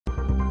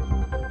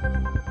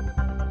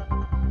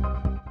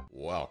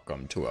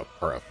Welcome to a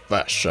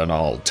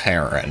professional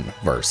Terran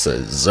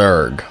versus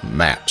Zerg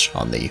match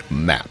on the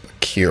map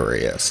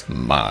Curious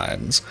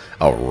Minds,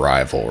 a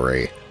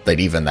rivalry that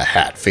even the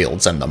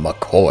Hatfields and the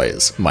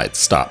McCoys might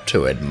stop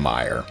to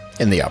admire.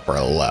 In the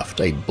upper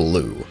left, a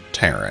blue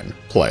Terran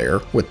player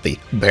with the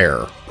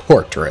bear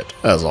portrait,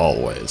 as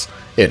always.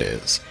 It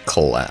is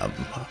Clem.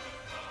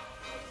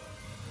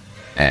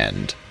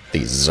 And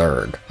the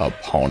Zerg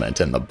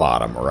opponent in the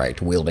bottom right,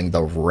 wielding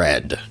the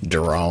red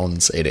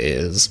drones, it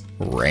is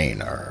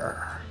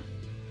Reynor.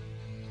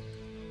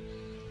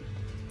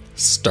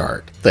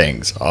 Start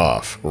things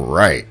off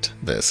right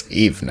this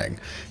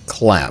evening.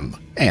 Clem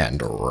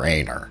and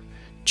Reynor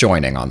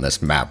joining on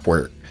this map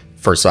where,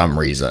 for some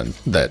reason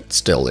that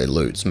still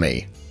eludes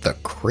me, the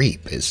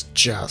creep is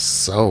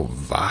just so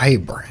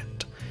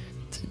vibrant.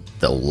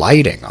 The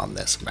lighting on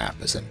this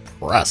map is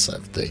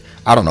impressive.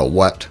 I don't know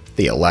what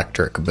the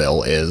electric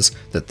bill is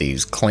that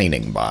these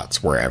cleaning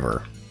bots,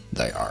 wherever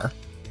they are.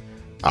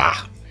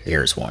 Ah,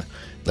 here's one.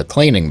 The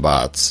cleaning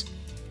bots,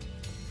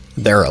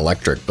 their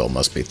electric bill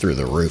must be through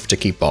the roof to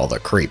keep all the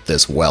creep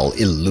this well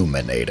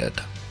illuminated.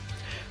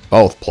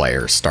 Both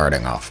players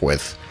starting off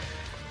with,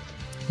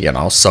 you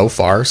know, so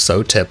far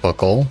so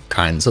typical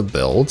kinds of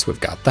builds. We've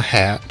got the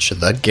hatch,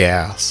 the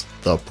gas,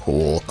 the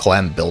pool.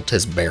 Clem built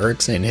his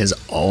barracks in his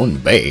own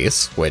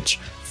base, which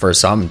for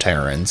some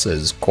Terrans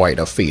is quite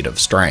a feat of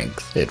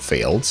strength, it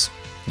feels.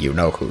 You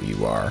know who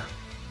you are.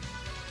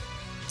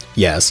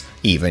 Yes,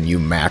 even you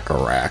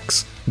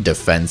Macarax,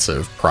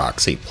 defensive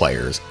proxy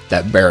players,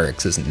 that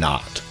barracks is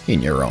not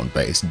in your own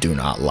base. Do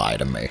not lie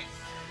to me.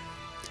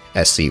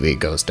 SCV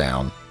goes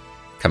down.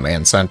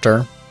 Command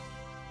center?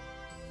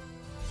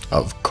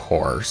 Of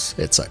course,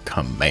 it's a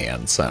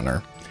command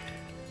center.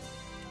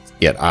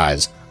 Get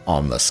eyes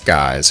on the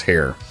skies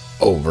here.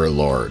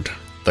 Overlord.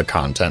 The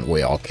content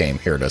we all came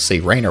here to see.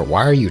 Reynor,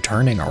 why are you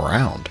turning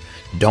around?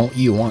 Don't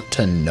you want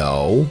to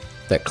know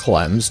that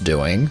Clem's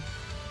doing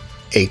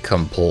a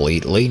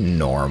completely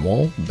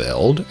normal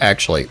build?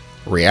 Actually,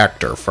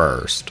 reactor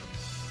first.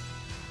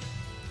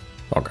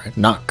 Okay,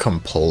 not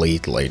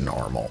completely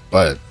normal,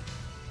 but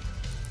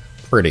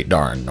pretty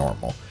darn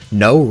normal.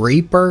 No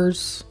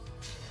Reapers?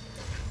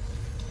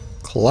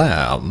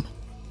 Clem?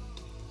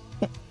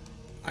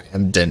 I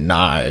am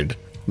denied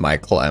my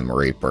Clem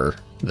Reaper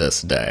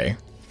this day.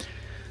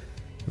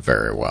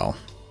 Very well.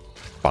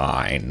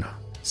 Fine.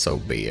 So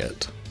be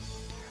it.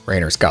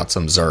 Reynor's got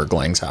some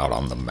Zerglings out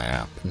on the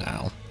map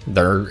now.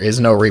 There is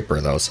no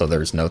Reaper though, so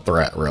there's no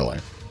threat really.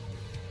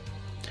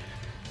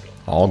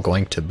 All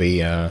going to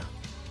be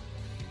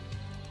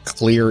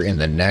clear in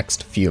the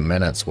next few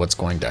minutes what's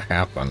going to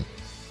happen.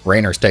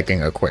 Reynor's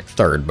taking a quick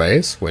third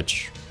base,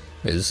 which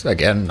is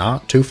again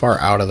not too far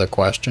out of the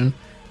question.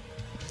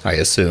 I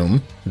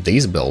assume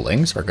these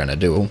buildings are going to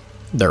do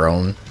their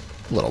own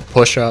little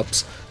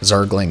push-ups.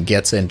 Zergling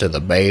gets into the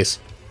base.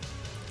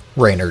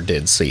 Reynor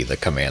did see the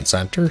command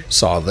center,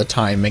 saw the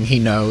timing, he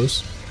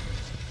knows.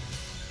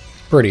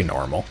 Pretty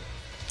normal.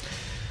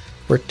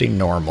 Pretty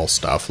normal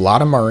stuff. A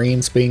lot of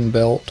Marines being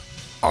built.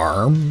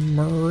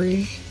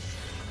 Armory?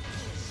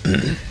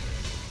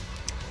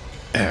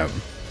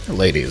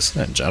 Ladies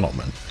and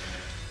gentlemen,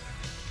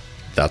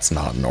 that's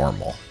not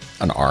normal.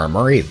 An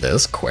armory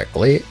this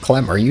quickly?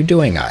 Clem, are you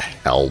doing a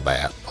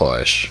Hellbat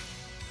push?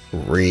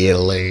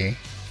 Really?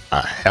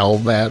 A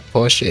Hellbat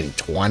push in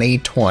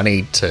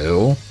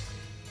 2022?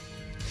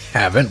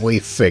 Haven't we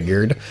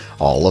figured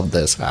all of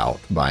this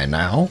out by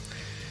now?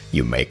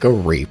 You make a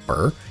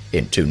Reaper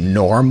into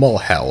normal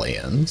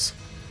Hellions,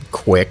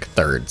 quick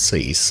third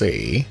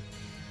CC.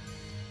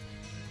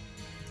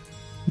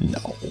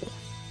 No.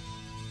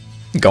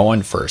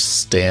 Going for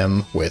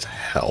stim with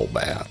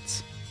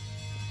Hellbats.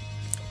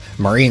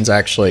 Marines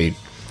actually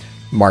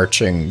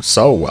marching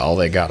so well,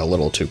 they got a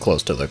little too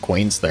close to the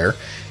Queens there.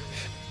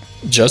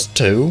 Just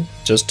two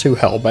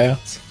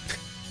Hellbats?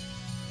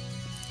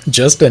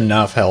 Just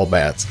enough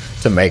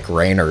Hellbats to make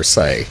Reynor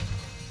say,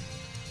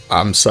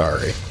 I'm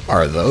sorry,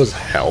 are those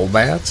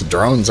Hellbats?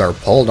 Drones are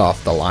pulled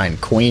off the line.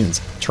 Queens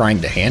trying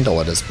to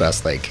handle it as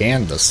best they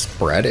can. The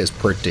spread is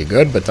pretty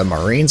good, but the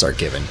Marines are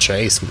giving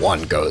chase.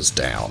 One goes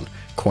down.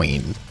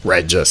 Queen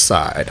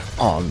regicide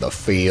on the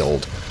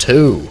field.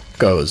 Two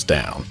goes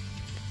down.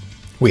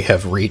 We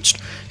have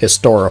reached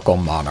historical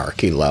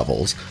monarchy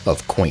levels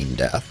of queen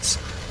deaths.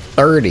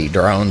 30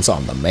 drones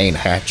on the main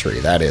hatchery.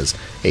 That is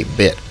a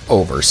bit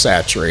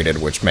oversaturated,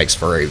 which makes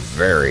for a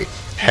very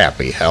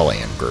happy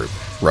Hellion group.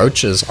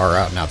 Roaches are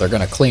out now. They're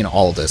going to clean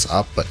all this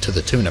up, but to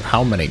the tune of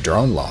how many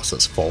drone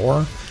losses?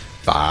 4?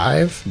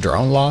 5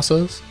 drone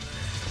losses?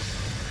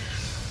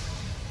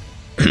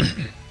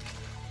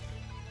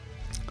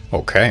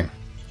 Okay,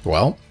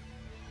 well,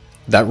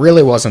 that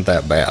really wasn't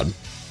that bad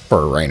for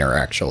Reynor,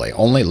 actually.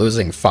 Only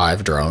losing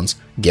 5 drones,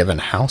 given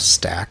how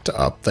stacked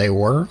up they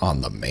were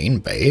on the main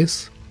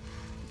base.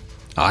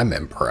 I'm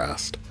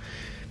impressed.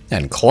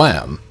 And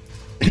Clem,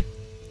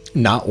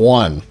 not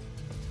 1,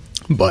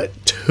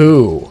 but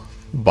 2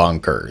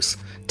 bunkers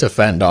to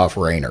fend off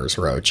Reynor's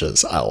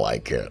roaches. I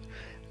like it.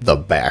 The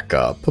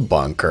backup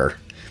bunker.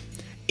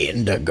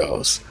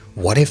 Indigos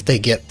What if they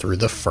get through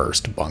the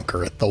first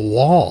bunker at the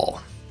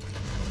wall?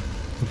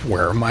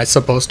 Where am I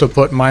supposed to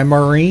put my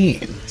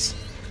Marines?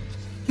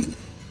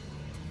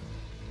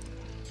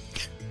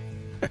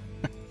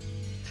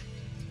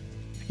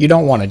 You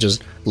don't want to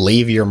just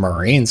leave your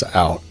Marines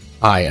out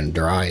high and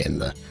dry in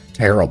the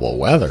terrible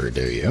weather,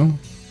 do you?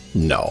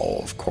 No,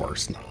 of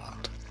course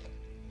not.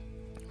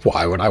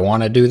 Why would I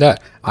want to do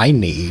that? I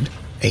need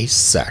a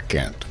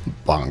second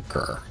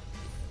bunker.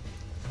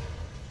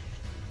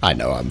 I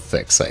know I'm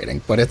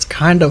fixating, but it's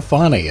kind of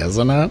funny,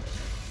 isn't it?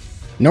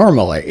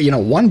 Normally,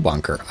 one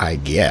bunker I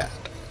get.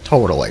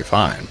 Totally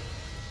fine.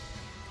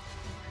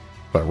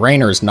 But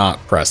Reynor's not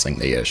pressing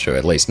the issue,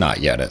 at least not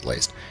yet, at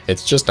least.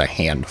 It's just a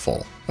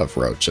handful of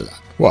roaches.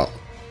 Well,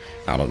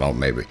 I don't know,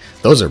 maybe.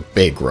 Those are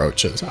big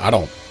roaches. I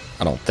don't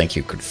think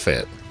you could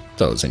fit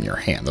those in your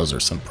hand. Those are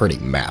some pretty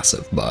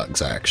massive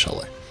bugs,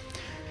 actually.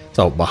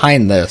 So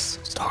behind this,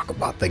 let's talk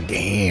about the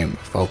game.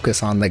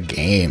 Focus on the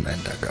game,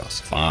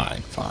 Indigos.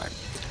 Fine, fine.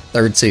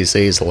 Third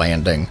CC's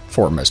landing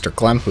for Mr.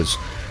 Clem, who's...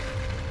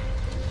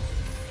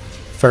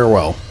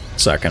 Farewell,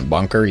 second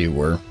bunker. You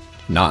were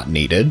not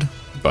needed,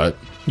 but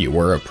you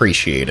were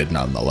appreciated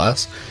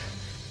nonetheless.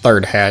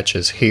 Third hatch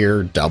is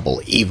here,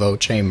 double Evo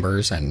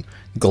chambers, and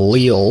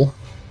Glial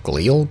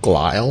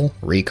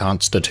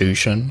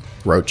reconstitution,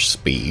 roach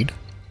speed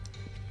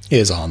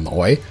is on the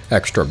way.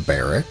 Extra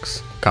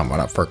barracks coming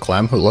up for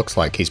Clem, who looks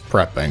like he's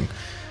prepping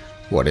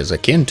what is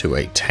akin to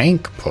a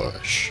tank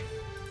push.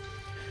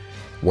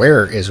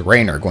 Where is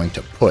Reynor going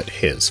to put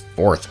his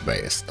fourth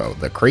base, though?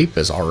 The creep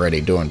is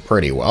already doing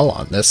pretty well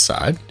on this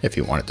side, if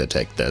you wanted to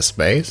take this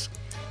base.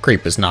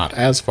 Creep is not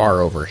as far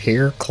over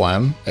here.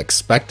 Clem,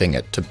 expecting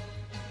it to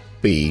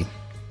be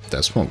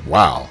this one.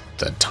 Wow,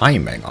 the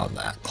timing on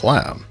that,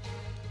 Clem.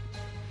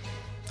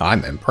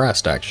 I'm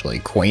impressed, actually.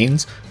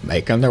 Queens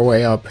making their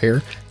way up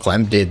here.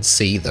 Clem did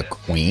see the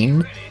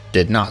queen,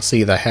 did not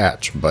see the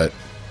hatch, but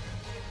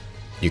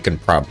you can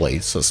probably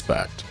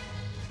suspect.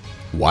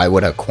 Why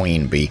would a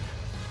queen be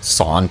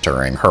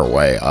sauntering her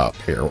way up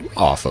here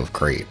off of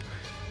creep?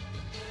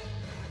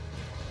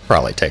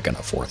 Probably taking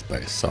a fourth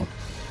base, so.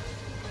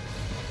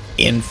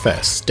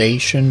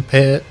 Infestation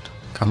pit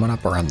coming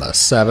up around the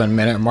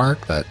 7-minute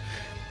mark. That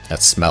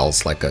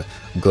smells like a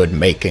good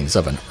makings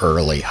of an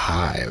early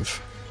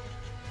hive.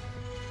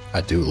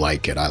 I do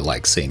like it. I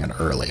like seeing an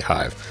early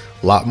hive.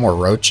 A lot more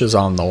roaches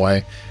on the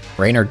way.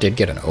 Reynor did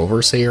get an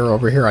overseer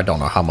over here. I don't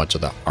know how much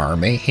of the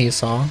army he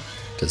saw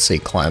to see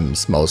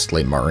Clem's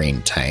mostly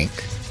marine tank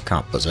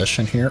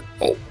composition here.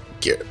 Oh,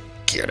 get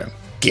him.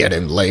 Get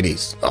him,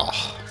 ladies.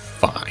 Oh,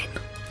 fine.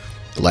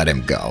 Let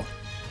him go.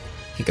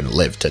 He can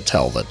live to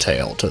tell the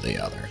tale to the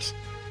others.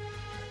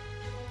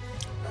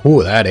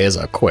 Ooh, that is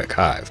a quick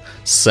hive.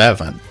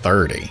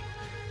 7:30.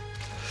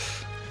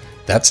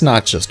 That's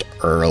not just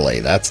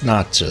early. That's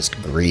not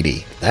just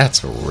greedy.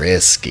 That's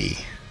risky.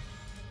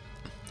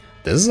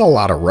 This is a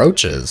lot of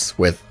roaches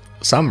with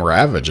some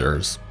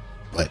ravagers,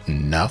 but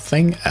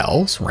nothing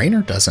else.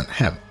 Reynor doesn't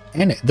have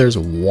any. There's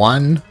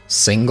one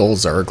single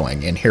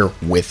Zergling in here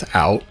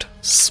without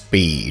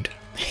speed.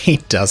 He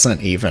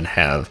doesn't even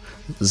have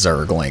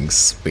Zergling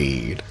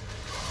speed.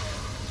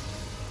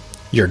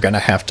 You're gonna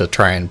have to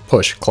try and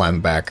push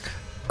Clem back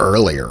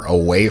earlier,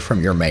 away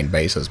from your main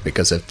bases,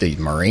 because if the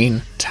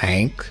marine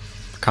tank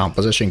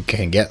composition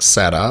can get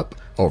set up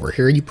over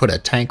here, you put a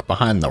tank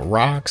behind the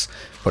rocks,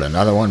 put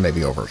another one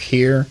maybe over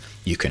here,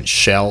 you can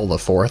shell the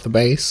fourth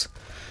base,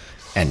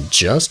 and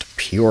just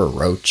pure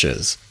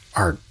roaches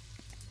are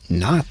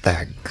not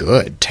that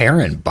good.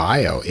 Terran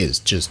Bio is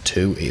just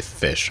too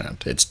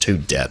efficient. It's too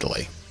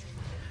deadly.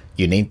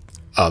 You need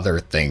other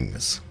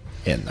things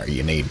in there.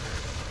 You need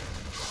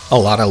a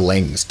lot of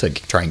lings to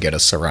try and get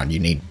us around. You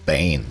need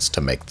banes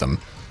to make them,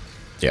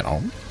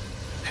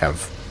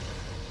 have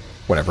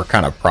whatever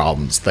kind of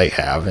problems they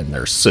have in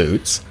their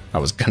suits. I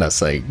was gonna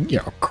say,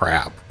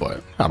 crap,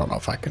 but I don't know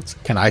if I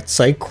can I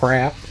say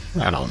crap?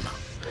 I don't know.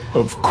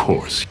 Of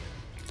course.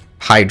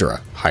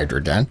 Hydra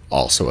Den,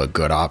 also a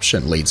good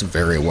option, leads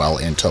very well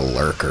into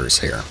lurkers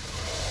here.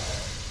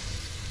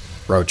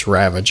 Roach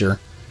Ravager,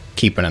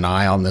 keeping an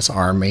eye on this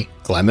army.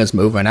 Clem is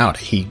moving out.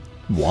 He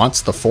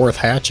wants the fourth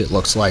hatch. It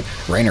looks like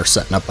Reynor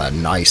setting up a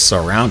nice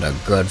surround, a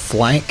good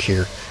flank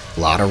here. A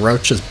lot of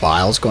roaches,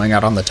 biles going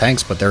out on the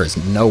tanks, but there is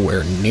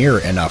nowhere near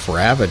enough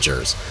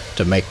Ravagers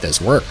to make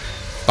this work.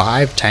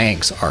 5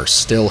 tanks are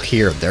still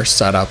here. They're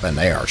set up and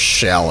they are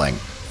shelling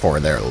for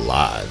their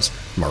lives.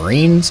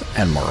 Marines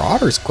and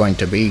Marauders going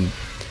to be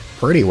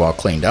pretty well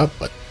cleaned up,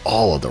 but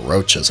all of the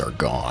roaches are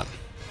gone.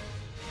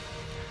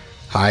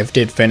 Hive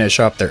did finish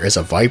up. There is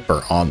a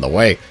Viper on the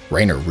way.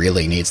 Reynor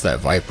really needs that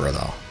Viper,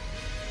 though.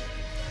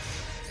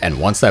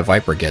 And once that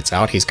Viper gets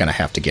out, he's going to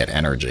have to get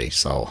energy,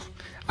 so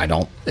I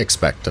don't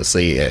expect to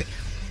see a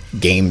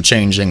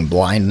game-changing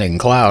blinding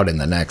cloud in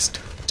the next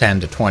 10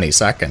 to 20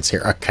 seconds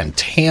here. A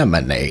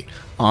contaminate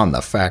on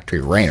the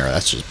factory Reynor.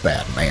 That's just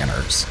bad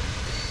manners.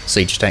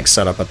 Siege tank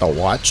set up at the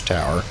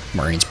watchtower.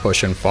 Marines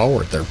pushing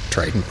forward. They're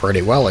trading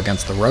pretty well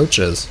against the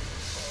roaches.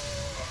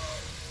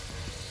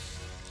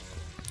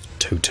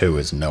 2-2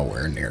 is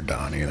nowhere near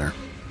done either.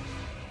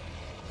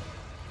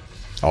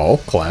 Oh,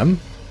 Clem?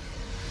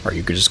 Are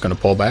you just going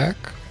to pull back?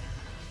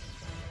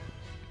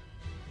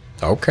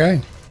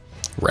 Okay.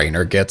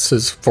 Reynor gets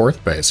his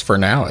 4th base, for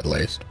now at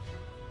least.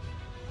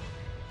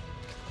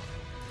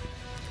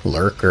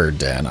 Lurker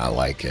Den, I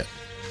like it.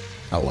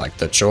 I like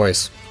the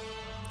choice.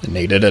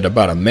 Needed it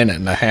about a minute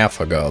and a half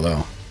ago,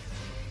 though.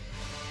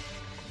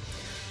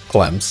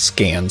 Clem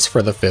scans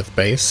for the 5th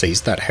base,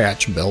 sees that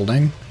hatch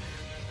building.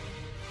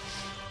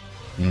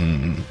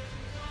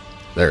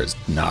 There's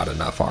not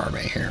enough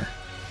army here.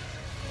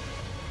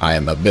 I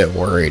am a bit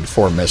worried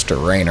for Mr.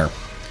 Reynor.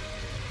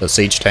 The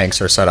siege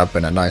tanks are set up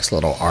in a nice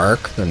little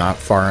arc. They're not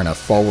far enough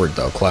forward,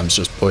 though. Clem's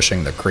just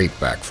pushing the creep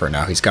back for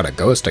now. He's got a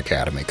Ghost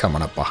Academy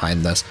coming up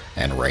behind this,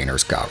 and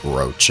Reynor's got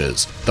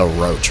roaches. The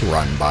roach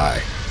run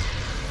by.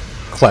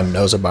 Clem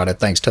knows about it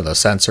thanks to the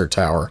sensor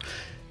tower,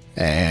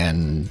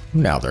 and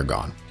now they're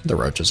gone. The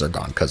roaches are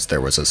gone because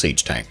there was a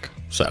siege tank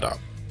set up.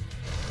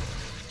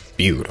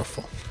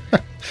 Beautiful.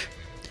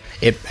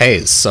 It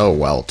pays so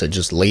well to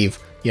just leave,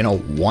 you know,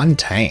 one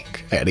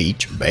tank at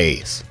each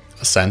base.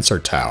 A sensor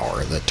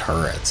tower, the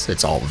turrets,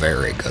 it's all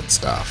very good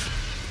stuff.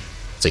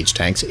 Siege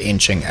tanks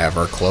inching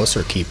ever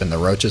closer, keeping the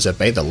roaches at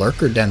bay. The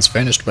lurker den's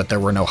finished, but there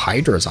were no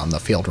hydras on the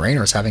field.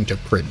 Reynor's having to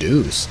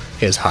produce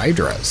his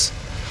hydras.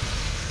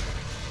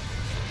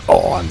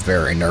 Oh, I'm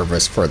very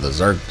nervous for the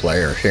Zerg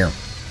player here.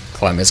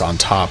 Clem is on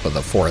top of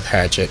the 4th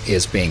hatchet,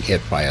 is being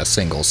hit by a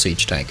single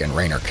siege tank, and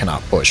Reynor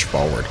cannot push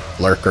forward.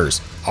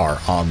 Lurkers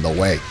are on the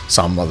way.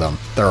 Some of them,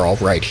 they're all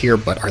right here,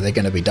 but are they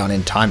going to be done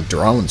in time?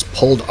 Drones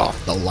pulled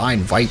off the line.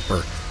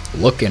 Viper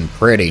looking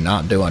pretty,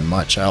 not doing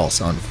much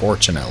else,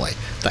 unfortunately.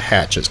 The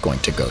hatch is going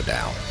to go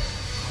down.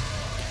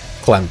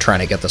 Clem trying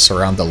to get the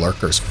surround the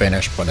lurkers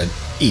finished, but an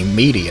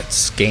immediate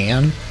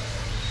scan.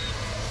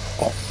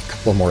 Oh, a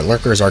couple more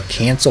lurkers are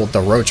canceled.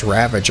 The Roach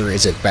Ravager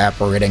is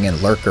evaporating,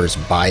 and lurkers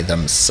by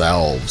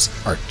themselves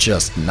are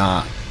just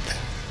not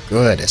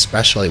good,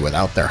 especially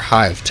without their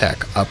hive tech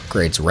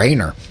upgrades.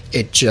 Reynor,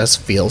 it just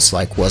feels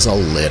like was a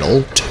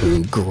little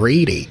too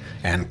greedy,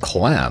 and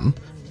Clem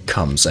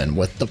comes in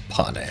with the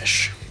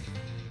punish.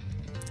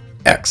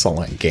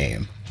 Excellent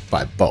game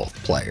by both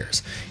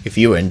players. If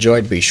you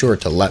enjoyed, be sure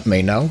to let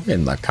me know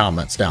in the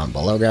comments down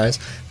below, guys.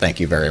 Thank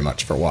you very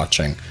much for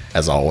watching.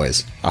 As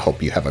always, I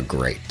hope you have a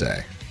great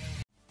day.